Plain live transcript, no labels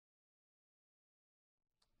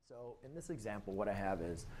So in this example, what I have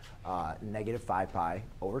is negative 5 pi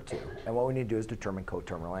over 2. And what we need to do is determine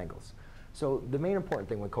coterminal angles. So the main important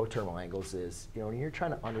thing with coterminal angles is, when you're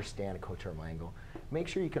trying to understand a coterminal angle, make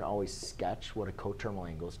sure you can always sketch what a coterminal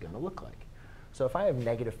angle is going to look like. So if I have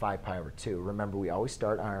negative 5 pi over 2, remember we always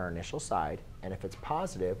start on our initial side. And if it's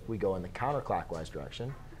positive, we go in the counterclockwise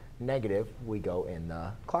direction. Negative, we go in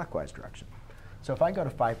the clockwise direction. So if I go to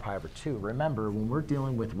 5 pi over 2, remember when we're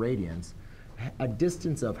dealing with radians, a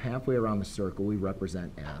distance of halfway around the circle we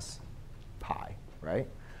represent as pi, right?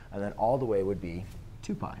 And then all the way would be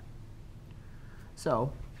 2 pi.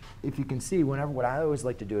 So if you can see, what I always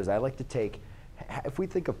like to do is I like to take, if we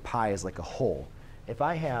think of pi as like a whole, if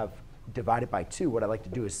I have divided by 2, what I like to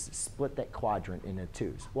do is split that quadrant into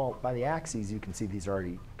 2s. Well, by the axes, you can see these are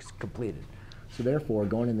already completed. So therefore,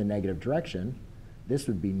 going in the negative direction, this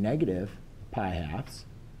would be negative pi halves.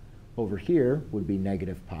 Over here would be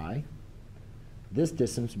negative pi. This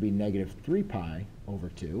distance would be negative 3 pi over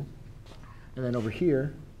 2. And then over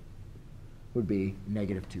here would be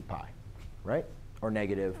negative 2 pi, right? Or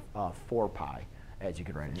negative 4 pi, as you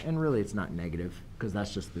could write it. And really, it's not negative, because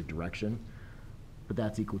that's just the direction. But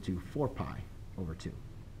that's equal to 4 pi over 2.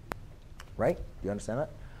 Right? You understand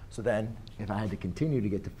that? So then, if I had to continue to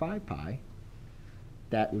get to 5 pi,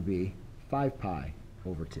 that would be 5 pi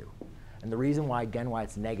over 2. And the reason why, again, why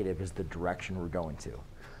it's negative is the direction we're going to.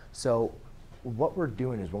 So what we're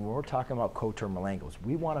doing is when we're talking about coterminal angles,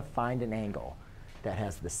 we want to find an angle that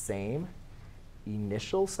has the same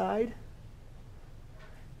initial side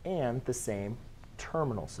and the same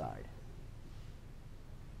terminal side.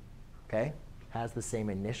 Okay? Has the same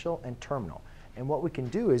initial and terminal. And what we can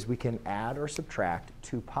do is we can add or subtract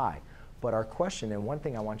 2 pi. But our question, and one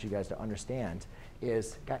thing I want you guys to understand,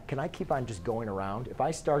 is can I keep on just going around? If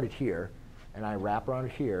I started here and I wrap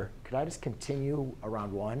around here, could I just continue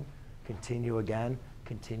around 1? Continue again,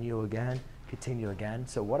 continue again, continue again.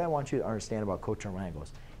 So what I want you to understand about coterminal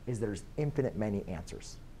angles is there's infinite many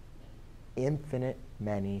answers. Infinite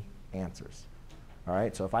many answers. All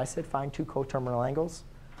right, so if I said find 2 coterminal angles,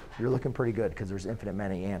 you're looking pretty good because there's infinite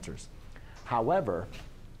many answers. However,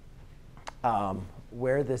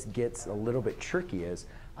 where this gets a little bit tricky is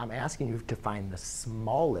I'm asking you to find the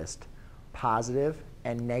smallest positive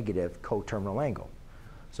and negative coterminal angle.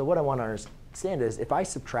 So what I want to understand is if I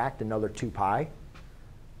subtract another 2 pi,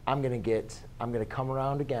 I'm going to come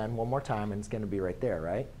around again one more time, and it's going to be right there,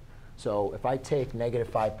 right? So if I take negative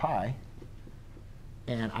 5 pi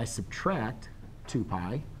and I subtract 2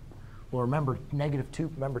 pi, well, remember,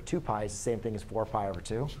 2 pi is the same thing as 4 pi over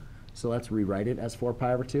 2. So let's rewrite it as 4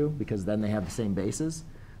 pi over 2, because then they have the same bases.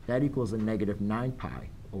 That equals a negative 9 pi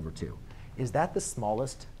over 2. Is that the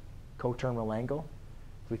smallest coterminal angle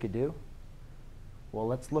we could do? Well,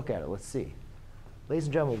 let's look at it. Let's see. Ladies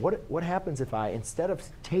and gentlemen, what happens if I, instead of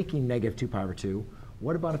taking negative 2 pi over 2,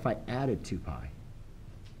 what about if I added 2 pi?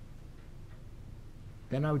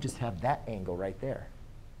 Then I would just have that angle right there.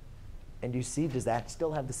 And you see, does that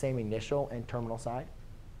still have the same initial and terminal side?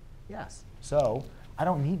 Yes. So I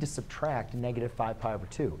don't need to subtract negative 5 pi over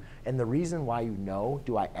 2. And the reason why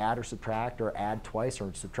do I add or subtract, or add twice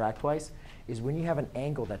or subtract twice, is when you have an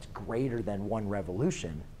angle that's greater than 1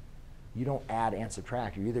 revolution, you don't add and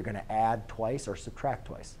subtract. You're either going to add twice or subtract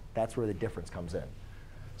twice. That's where the difference comes in.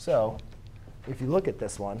 So if you look at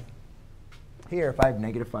this one, here, if I have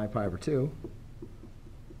negative 5 pi over 2,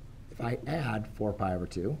 if I add 4 pi over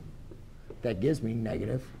 2, that gives me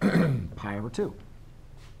negative pi over 2,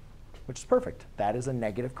 which is perfect. That is a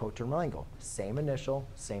negative coterminal angle. Same initial,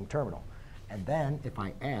 same terminal. And then if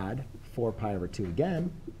I add 4 pi over 2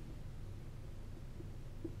 again,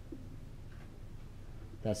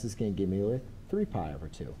 that's just going to give me 3 pi over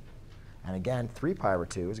 2. And again, 3 pi over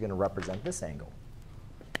 2 is going to represent this angle.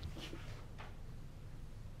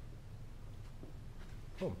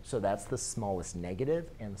 Boom. So that's the smallest negative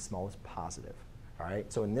and the smallest positive. All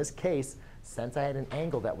right. So in this case, since I had an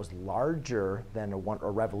angle that was larger than a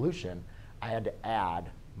revolution, I had to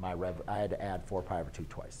add 4 pi over 2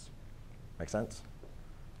 twice. Make sense?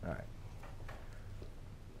 All right.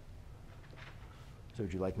 So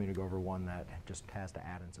would you like me to go over one that just has to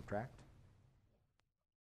add and subtract?